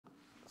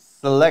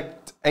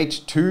Select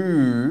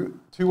H2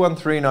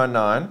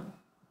 21399.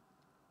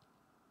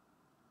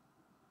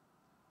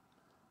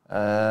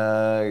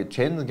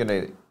 Chen's going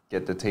to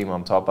get the team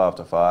on top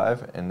after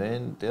 5. And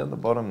then down the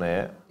bottom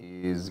there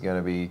is going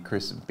to be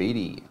Chris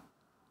Beattie.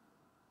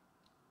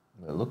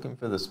 We're looking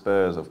for the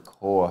Spurs, of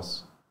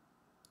course.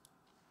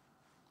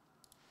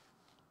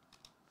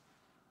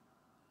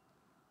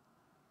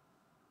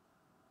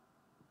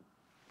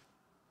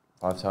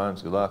 Five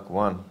times, good luck.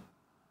 1,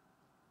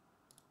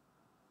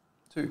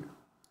 2,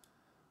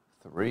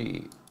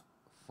 3,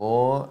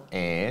 4,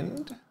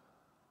 and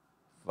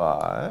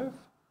 5.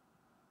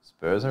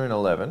 Spurs are in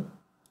 11.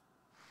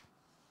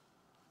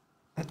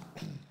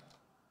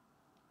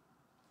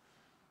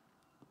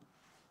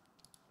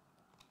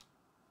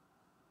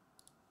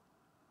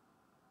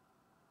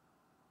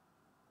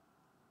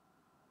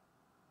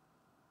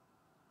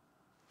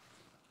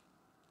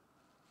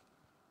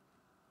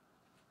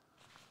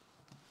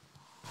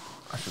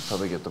 I should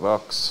probably get the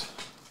box.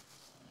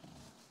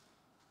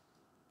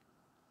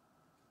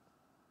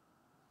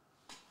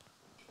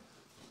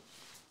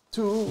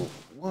 Two,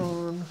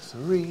 1,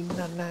 3,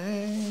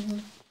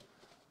 9.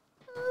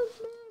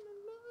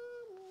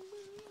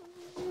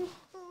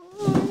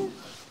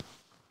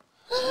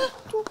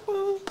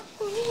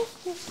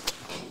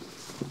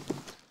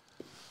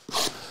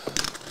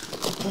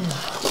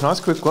 Nice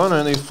quick one,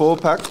 only 4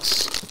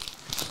 packs.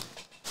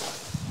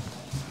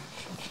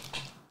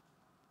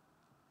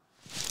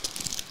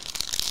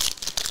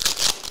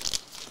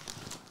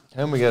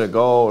 Can we get a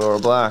gold or a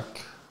black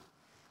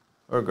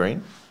or a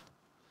green?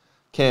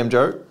 Cam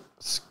Joe,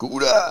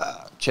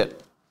 Scooter,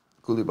 Chet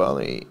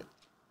Koulibaly,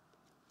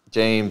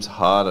 James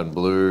Harden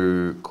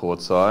blue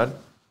courtside,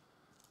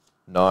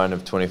 9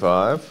 of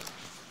 25.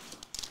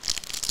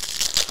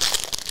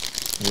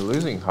 You're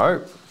losing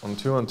hope on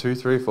 2 on 2,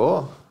 3,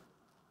 4.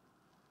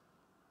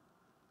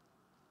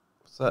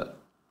 What's that?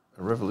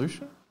 A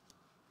revolution?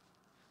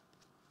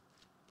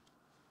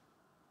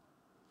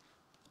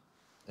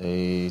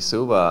 A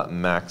silver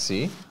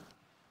maxi.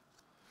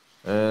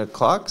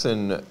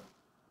 Clarkson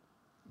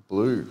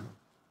blue.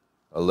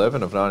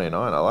 11 of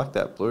 99. I like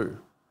that blue.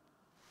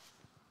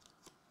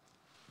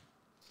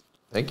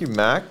 Thank you,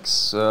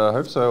 Max. I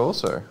hope so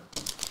also.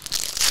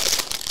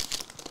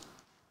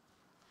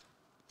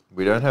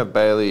 We don't have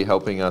Bailey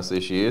helping us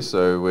this year,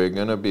 so we're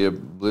going to be a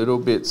little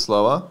bit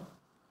slower.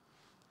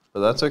 But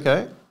that's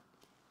okay.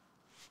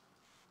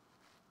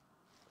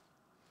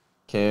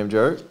 Cam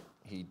Joe.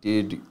 He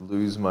did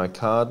lose my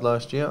card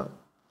last year.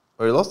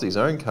 Or he lost his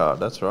own card,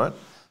 that's right.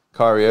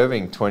 Kyrie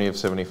Irving, 20 of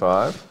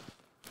 75.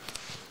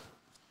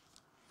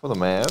 For the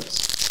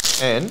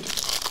Mavs. And,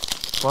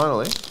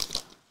 finally,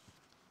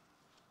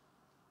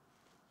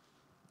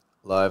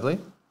 Lively.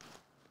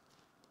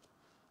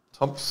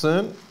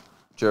 Thompson,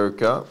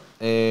 Joker.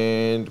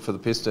 And for the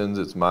Pistons,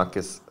 it's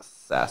Marcus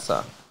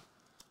Sasser.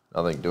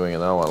 Nothing doing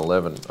in that one.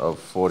 11 of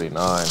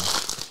 49.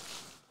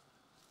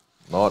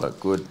 Not a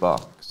good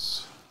buck.